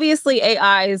 Well, obviously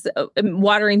AI is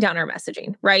watering down our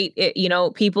messaging, right?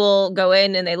 People go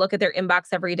in and they look at their inbox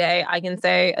every day. I can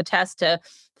say attest to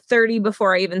 30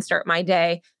 before I even start my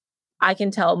day. I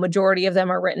can tell majority of them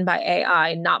are written by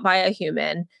AI, not by a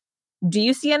human. Do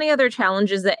you see any other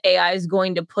challenges that AI is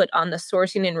going to put on the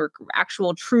sourcing and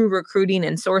actual true recruiting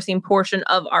and sourcing portion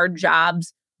of our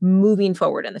jobs moving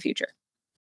forward in the future?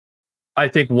 I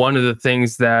think one of the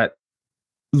things that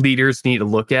leaders need to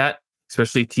look at,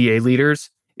 especially TA leaders,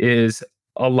 is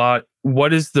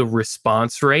what is the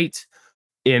response rate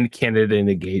in candidate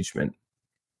engagement?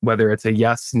 Whether it's a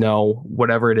yes, no,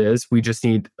 whatever it is, we just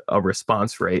need a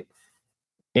response rate.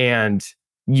 And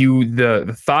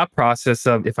the thought process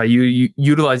of if I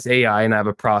utilize AI and I have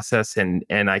a process and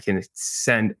I can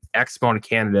send X amount of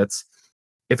candidates,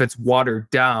 if it's watered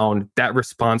down, that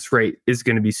response rate is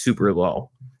going to be super low.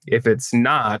 If it's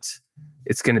not,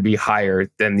 it's going to be higher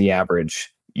than the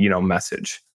average,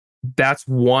 message. That's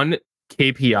one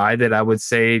KPI that I would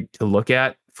say to look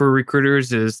at for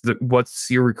recruiters is what's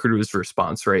your recruiter's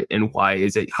response rate and why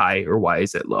is it high or why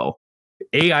is it low?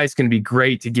 AI is going to be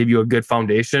great to give you a good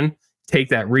foundation. Take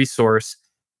that resource,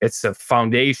 it's a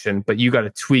foundation, but you got to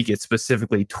tweak it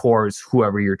specifically towards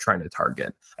whoever you're trying to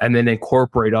target and then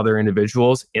incorporate other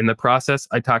individuals in the process.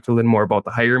 I talked a little more about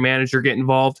the hire manager get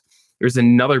involved. There's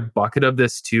another bucket of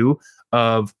this too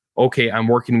of, okay, I'm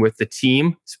working with the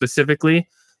team specifically.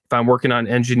 If I'm working on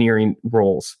engineering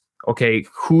roles, okay,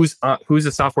 who's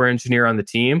a software engineer on the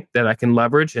team that I can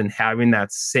leverage and having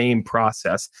that same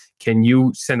process? Can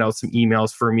you send out some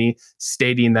emails for me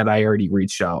stating that I already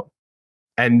reached out?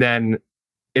 And then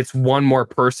it's one more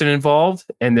person involved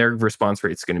and their response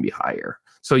rate is going to be higher.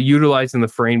 So utilizing the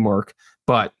framework,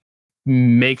 but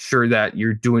make sure that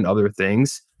you're doing other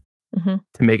things to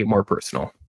make it more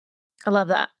personal. I love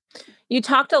that. You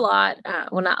talked a lot,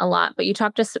 well, not a lot, but you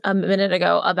talked just a minute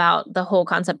ago about the whole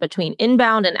concept between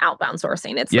inbound and outbound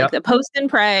sourcing. It's like Yep. the post and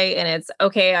pray, and it's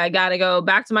okay, I got to go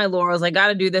back to my laurels. I got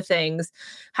to do the things.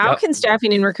 How Yep. can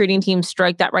staffing and recruiting teams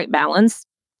strike that right balance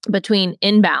between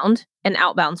inbound and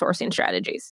outbound sourcing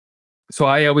strategies? So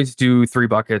I always do 3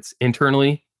 buckets: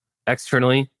 internally,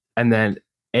 externally, and then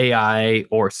AI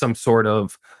or some sort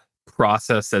of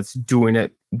process that's doing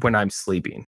it when I'm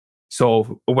sleeping.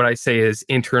 So what I say is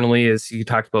internally is you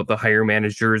talked about the hire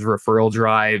managers, referral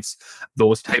drives,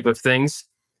 those type of things.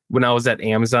 When I was at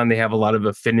Amazon, they have a lot of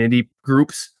affinity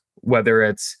groups, whether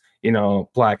it's,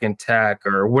 Black and Tech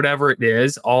or whatever it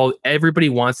is, everybody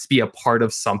wants to be a part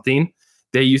of something.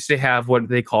 They used to have what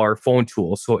they call our phone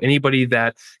tool. So anybody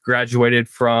that graduated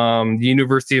from the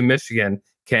University of Michigan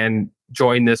can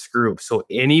join this group. So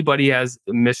anybody has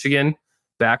a Michigan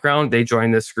background, they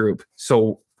join this group.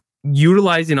 So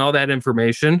utilizing all that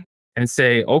information and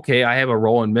say, okay, I have a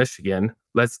role in Michigan.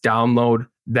 Let's download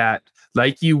that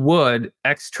like you would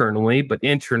externally, but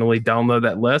internally download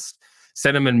that list,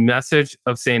 send them a message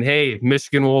of saying, hey,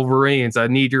 Michigan Wolverines, I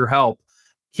need your help.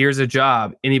 Here's a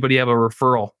job. Anybody have a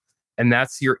referral? And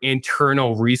that's your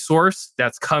internal resource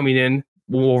that's coming in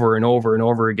over and over and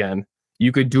over again.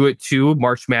 You could do it too.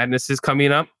 March Madness is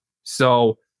coming up.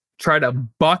 So try to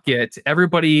bucket.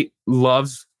 Everybody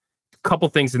loves a couple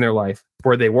things in their life: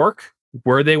 where they work,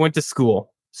 where they went to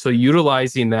school. So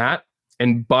utilizing that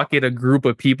and bucket a group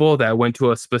of people that went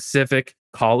to a specific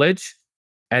college.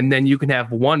 And then you can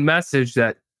have one message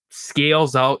that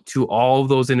scales out to all of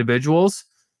those individuals,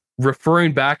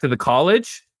 referring back to the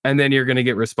college. And then you're going to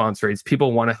get response rates.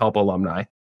 People want to help alumni.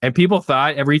 And people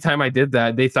thought every time I did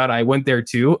that, they thought I went there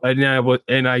too.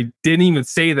 And I didn't even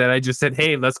say that. I just said,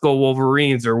 hey, let's go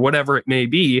Wolverines or whatever it may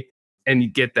be. And you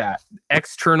get that.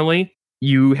 Externally,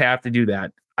 you have to do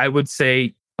that. I would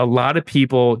say a lot of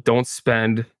people don't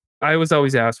spend. I was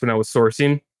always asked when I was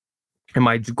sourcing, and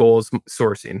my goal is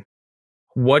sourcing,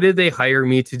 what did they hire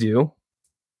me to do?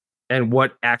 And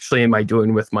what actually am I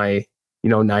doing with my,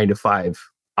 9 to 5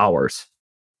 hours?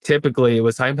 Typically it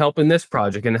was, I'm helping this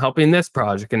project and helping this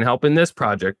project and helping this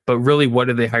project. But really, what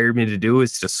did they hire me to do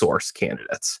is to source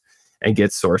candidates and get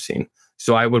sourcing.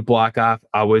 So I would block off,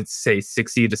 I would say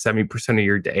 60 to 70% of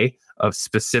your day of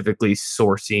specifically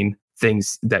sourcing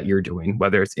things that you're doing,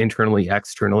 whether it's internally,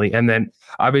 externally, and then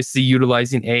obviously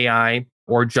utilizing AI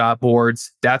or job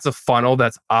boards. That's a funnel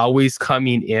that's always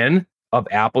coming in of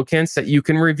applicants that you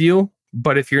can review.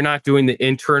 But if you're not doing the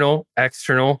internal,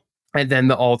 external, and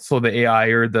then also the AI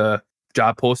or the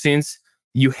job postings,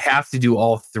 you have to do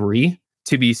all 3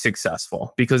 to be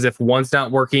successful. Because if one's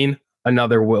not working,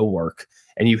 another will work.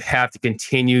 And you have to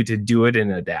continue to do it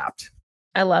and adapt.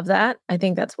 I love that. I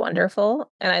think that's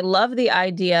wonderful. And I love the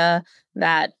idea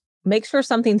that make sure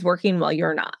something's working while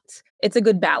you're not. It's a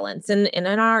good balance. And in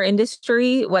our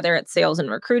industry, whether it's sales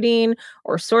and recruiting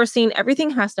or sourcing, everything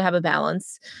has to have a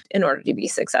balance in order to be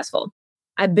successful.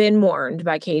 I've been warned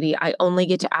by Katie, I only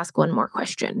get to ask one more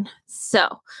question. So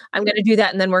I'm going to do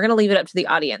that. And then we're going to leave it up to the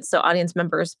audience. So audience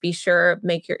members, be sure,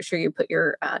 sure you put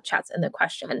your chats in the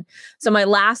question. So my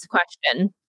last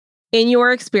question, in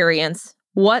your experience,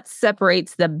 what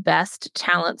separates the best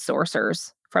talent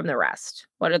sourcers from the rest?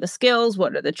 What are the skills?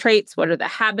 What are the traits? What are the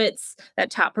habits that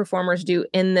top performers do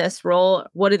in this role?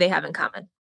 What do they have in common?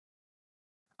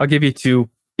 I'll give you 2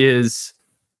 is,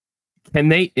 can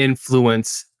they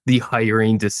influence the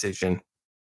hiring decision?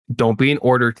 Don't be an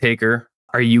order taker.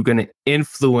 Are you going to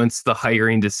influence the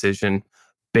hiring decision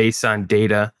based on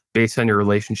data, based on your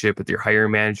relationship with your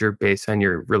hiring manager, based on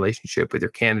your relationship with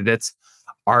your candidates?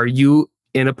 Are you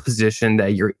in a position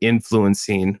that you're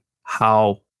influencing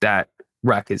how that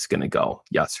rec is going to go?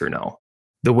 Yes or no?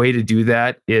 The way to do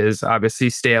that is obviously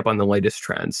stay up on the latest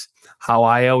trends. How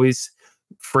I always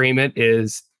frame it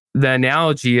is, the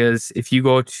analogy is, if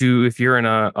you're in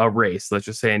a race, let's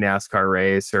just say a NASCAR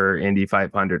race or Indy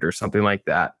 500 or something like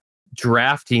that,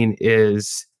 drafting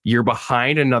is you're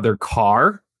behind another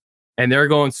car and they're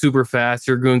going super fast,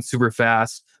 you're going super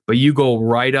fast, but you go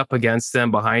right up against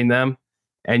them, behind them,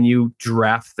 and you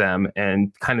draft them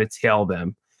and kind of tail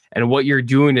them. And what you're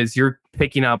doing is you're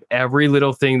picking up every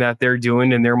little thing that they're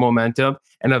doing in their momentum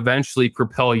and eventually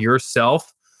propel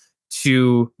yourself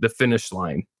to the finish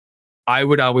line. I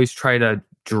would always try to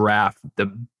draft the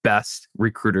best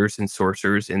recruiters and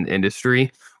sourcers in the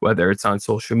industry, whether it's on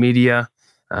social media,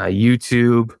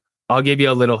 YouTube. I'll give you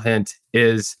a little hint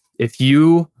is,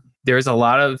 there's a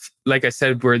lot of, like I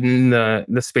said, we're in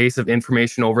the space of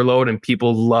information overload and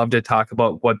people love to talk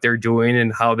about what they're doing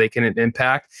and how they can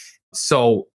impact.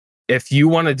 So if you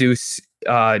want to do,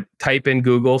 type in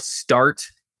Google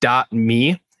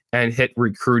start.me and hit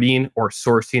recruiting or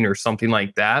sourcing or something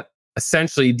like that.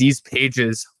 Essentially, these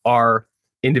pages are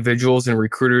individuals and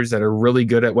recruiters that are really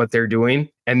good at what they're doing.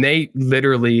 And they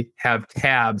literally have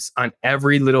tabs on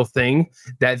every little thing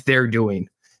that they're doing.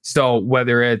 So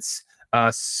whether it's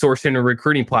sourcing and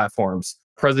recruiting platforms,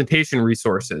 presentation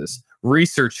resources,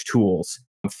 research tools,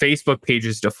 Facebook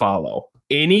pages to follow,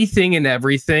 anything and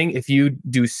everything. If you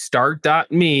do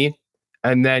start.me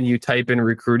and then you type in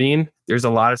recruiting, there's a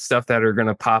lot of stuff that are going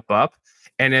to pop up.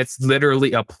 And it's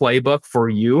literally a playbook for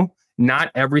you.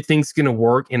 Not everything's going to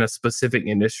work in a specific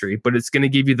industry, but it's going to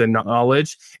give you the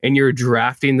knowledge, and you're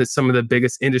drafting some of the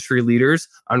biggest industry leaders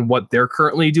on what they're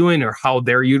currently doing or how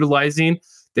they're utilizing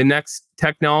the next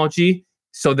technology.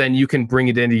 So then you can bring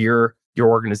it into your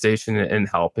organization and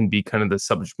help and be kind of the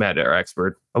subject matter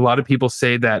expert. A lot of people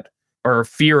say that, or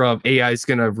fear of AI is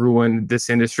going to ruin this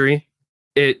industry.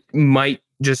 It might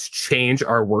just change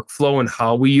our workflow and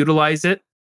how we utilize it.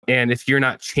 And if you're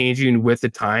not changing with the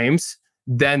times,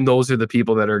 then those are the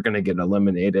people that are going to get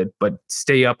eliminated. But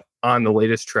stay up on the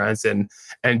latest trends and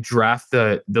draft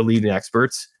the leading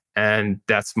experts. And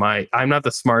I'm not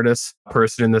the smartest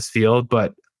person in this field,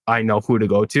 but I know who to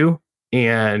go to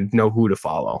and know who to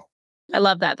follow. I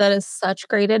love that. That is such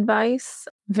great advice.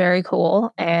 Very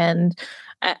cool. And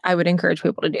I would encourage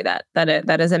people to do that.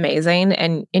 That is amazing.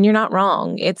 And you're not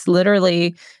wrong. It's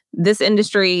literally, this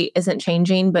industry isn't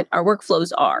changing, but our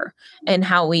workflows are, and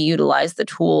how we utilize the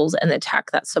tools and the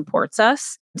tech that supports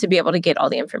us to be able to get all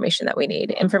the information that we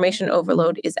need. Information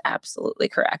overload is absolutely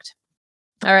correct.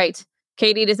 All right,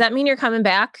 Katie, does that mean you're coming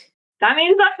back? That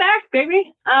means I'm back,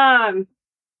 baby.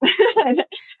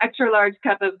 Extra large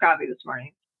cup of coffee this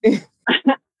morning.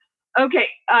 Okay.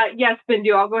 Yes,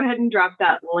 Bindu, I'll go ahead and drop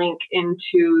that link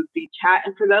into the chat.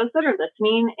 And for those that are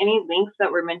listening, any links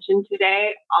that were mentioned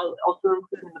today, I'll also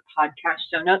include in the podcast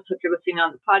show notes. So if you're listening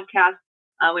on the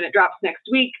podcast, when it drops next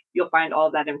week, you'll find all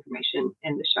of that information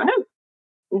in the show notes.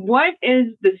 What is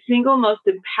the single most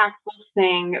impactful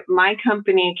thing my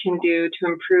company can do to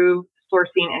improve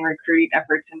sourcing and recruiting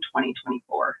efforts in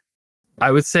 2024?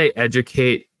 I would say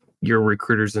educate your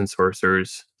recruiters and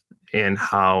sourcers and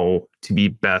how to be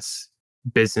best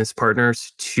business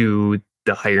partners to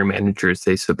the hire managers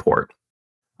they support.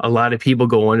 A lot of people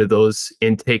go into those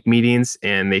intake meetings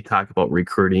and they talk about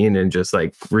recruiting and just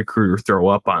like recruiter throw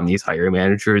up on these hire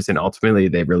managers, and ultimately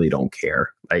they really don't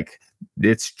care. Like,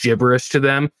 it's gibberish to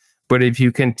them. But if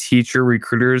you can teach your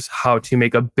recruiters how to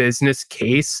make a business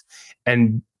case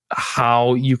and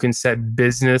how you can set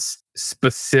business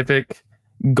specific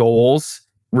goals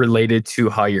related to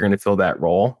how you're going to fill that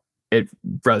role, it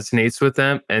resonates with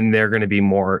them and they're going to be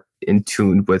more in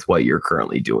tune with what you're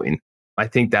currently doing. I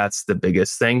think that's the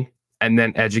biggest thing. And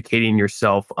then educating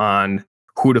yourself on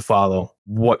who to follow,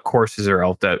 what courses are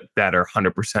out that are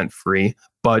 100% free.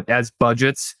 But as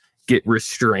budgets get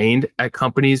restrained at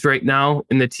companies right now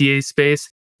in the TA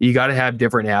space, you got to have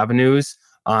different avenues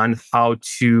on how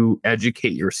to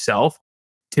educate yourself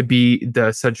to be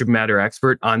the subject matter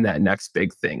expert on that next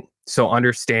big thing. So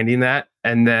understanding that,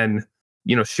 and then,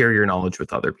 share your knowledge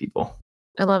with other people.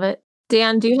 I love it.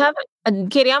 Dan, do you have,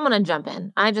 Katie, I'm going to jump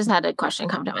in. I just had a question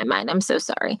come to my mind. I'm so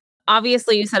sorry.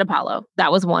 Obviously, you said Apollo.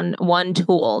 That was one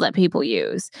tool that people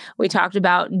use. We talked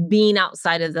about being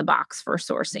outside of the box for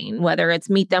sourcing, whether it's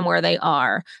meet them where they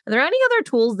are. Are there any other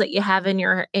tools that you have in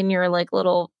your like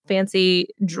little fancy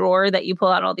drawer that you pull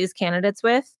out all these candidates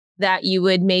with that you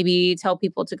would maybe tell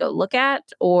people to go look at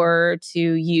or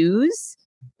to use?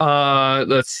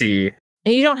 Let's see.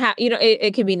 And you don't have,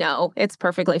 it can be no. It's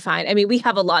perfectly fine. I mean, we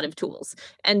have a lot of tools.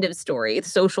 End of story.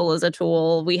 Social is a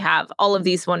tool. We have all of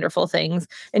these wonderful things,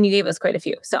 and you gave us quite a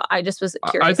few. So I just was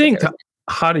curious. I think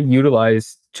how to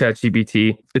utilize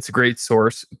ChatGPT. It's a great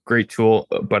source, great tool,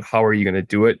 but how are you going to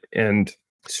do it and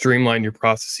streamline your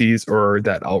processes or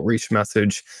that outreach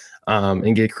message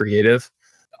and get creative?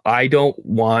 I don't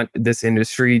want this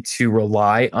industry to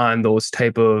rely on those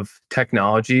type of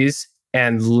technologies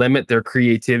and limit their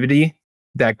creativity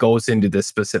that goes into this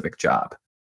specific job.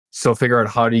 So figure out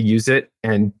how to use it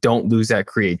and don't lose that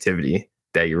creativity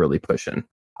that you're really pushing.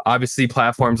 Obviously,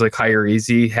 platforms like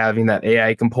HireEasy, having that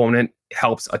AI component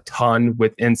helps a ton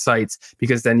with insights,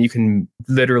 because then you can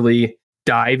literally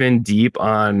dive in deep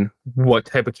on what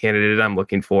type of candidate I'm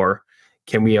looking for.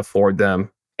 Can we afford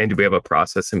them? And do we have a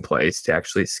process in place to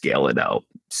actually scale it out?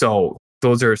 So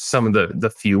those are some of the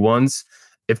few ones.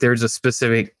 If there's a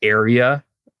specific area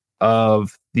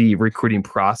of the recruiting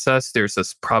process, there's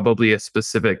probably a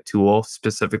specific tool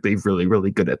specifically really,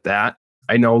 really good at that.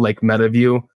 I know like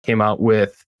MetaView came out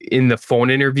with, in the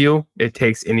phone interview, it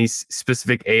takes any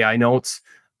specific AI notes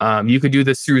You could do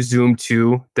this through Zoom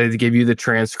too. They give you the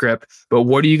transcript. But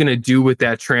what are you going to do with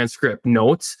that transcript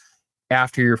notes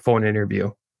after your phone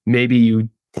interview? Maybe you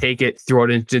take it, throw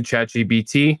it into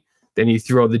ChatGPT, then you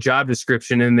throw the job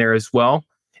description in there as well.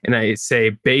 And I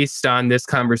say, based on this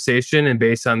conversation and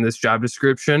based on this job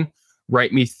description,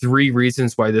 write me 3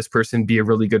 reasons why this person be a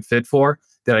really good fit for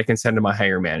that I can send to my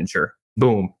hiring manager.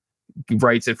 Boom.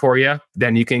 Writes it for you.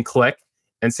 Then you can click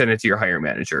and send it to your hiring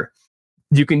manager.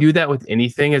 You can do that with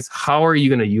anything. Is how are you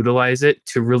going to utilize it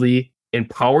to really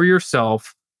empower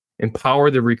yourself,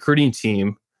 empower the recruiting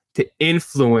team to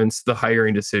influence the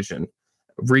hiring decision?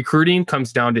 Recruiting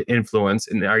comes down to influence.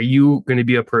 And are you going to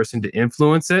be a person to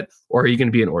influence it, or are you going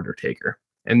to be an order taker?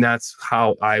 And that's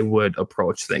how I would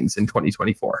approach things in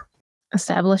 2024.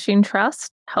 Establishing trust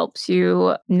helps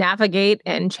you navigate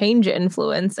and change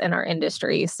influence in our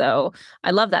industry. So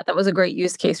I love that. That was a great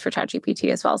use case for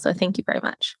ChatGPT as well. So thank you very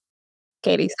much.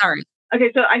 Katie, sorry.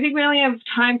 Okay, so I think we only have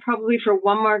time probably for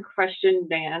one more question,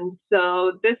 Dan.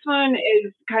 So this one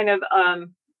is kind of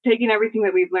taking everything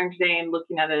that we've learned today and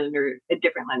looking at it under a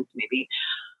different lens, maybe.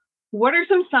 What are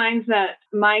some signs that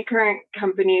my current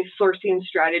company's sourcing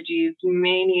strategies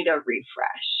may need a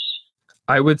refresh?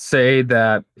 I would say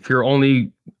that if you're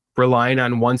only relying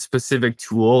on one specific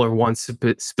tool or one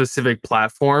specific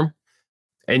platform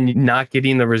and not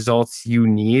getting the results you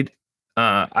need,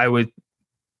 I would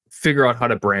figure out how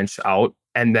to branch out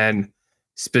and then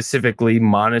specifically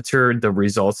monitor the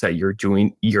results that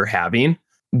you're having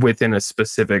within a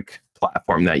specific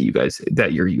platform that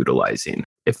you're utilizing.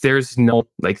 If there's no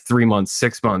 3 months,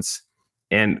 6 months,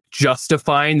 and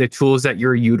justifying the tools that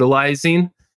you're utilizing,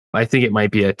 I think it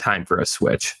might be a time for a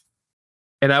switch.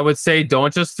 And I would say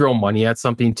don't just throw money at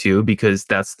something too, because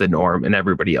that's the norm and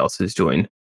everybody else is doing.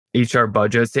 HR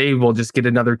budgets, hey, we'll just get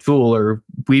another tool, or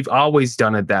we've always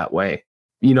done it that way.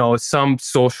 Some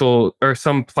social or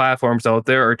some platforms out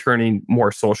there are turning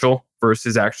more social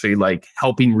versus actually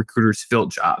helping recruiters fill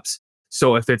jobs.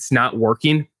 So if it's not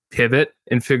working, pivot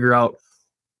and figure out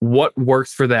what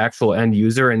works for the actual end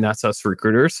user, and that's us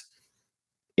recruiters,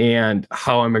 and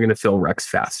how am I going to fill recs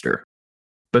faster?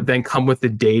 But then come with the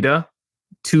data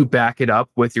to back it up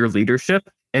with your leadership,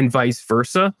 and vice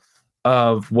versa,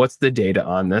 of what's the data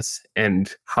on this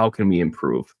and how can we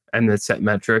improve, and then set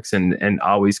metrics and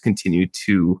always continue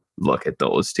to look at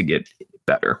those to get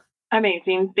better.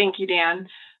 Amazing. Thank you, Dan.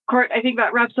 Court, I think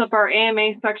that wraps up our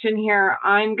AMA section here.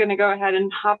 I'm going to go ahead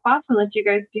and hop off and let you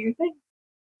guys do your thing.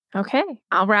 Okay,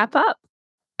 I'll wrap up.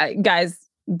 Guys,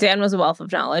 Dan was a wealth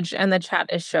of knowledge, and the chat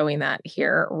is showing that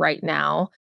here right now.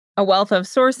 A wealth of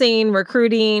sourcing,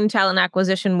 recruiting, talent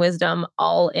acquisition wisdom,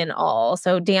 all in all.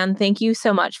 So Dan, thank you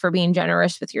so much for being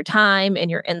generous with your time and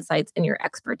your insights and your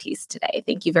expertise today.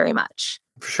 Thank you very much.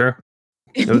 For sure.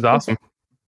 It was awesome.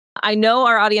 I know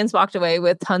our audience walked away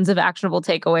with tons of actionable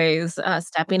takeaways,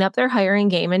 stepping up their hiring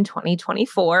game in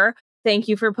 2024. Thank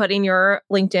you for putting your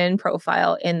LinkedIn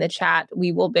profile in the chat.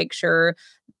 We will make sure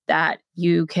that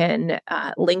you can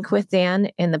link with Dan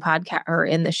in the podcast or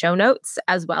in the show notes,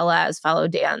 as well as follow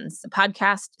Dan's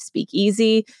podcast, Speak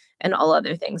Easy, and all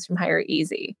other things from Hire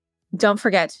Easy. Don't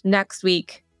forget, next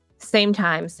week, same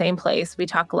time, same place, we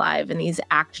talk live in these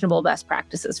actionable best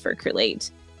practices for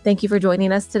Create. Thank you for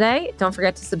joining us today. Don't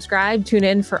forget to subscribe. Tune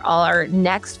in for all our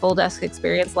next Full Desk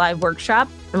Experience live workshop,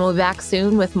 and we'll be back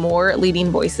soon with more leading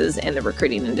voices in the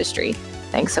recruiting industry.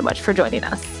 Thanks so much for joining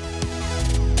us.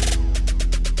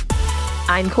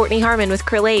 I'm Courtney Harmon with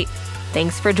Create.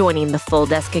 Thanks for joining the Full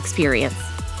Desk Experience.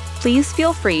 Please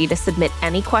feel free to submit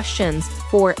any questions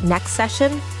for next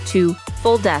session to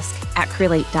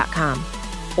fulldesk@create.com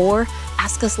or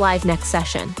ask us live next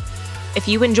session. If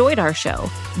you enjoyed our show,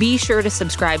 be sure to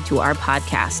subscribe to our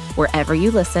podcast wherever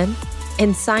you listen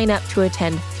and sign up to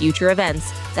attend future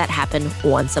events that happen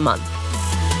once a month.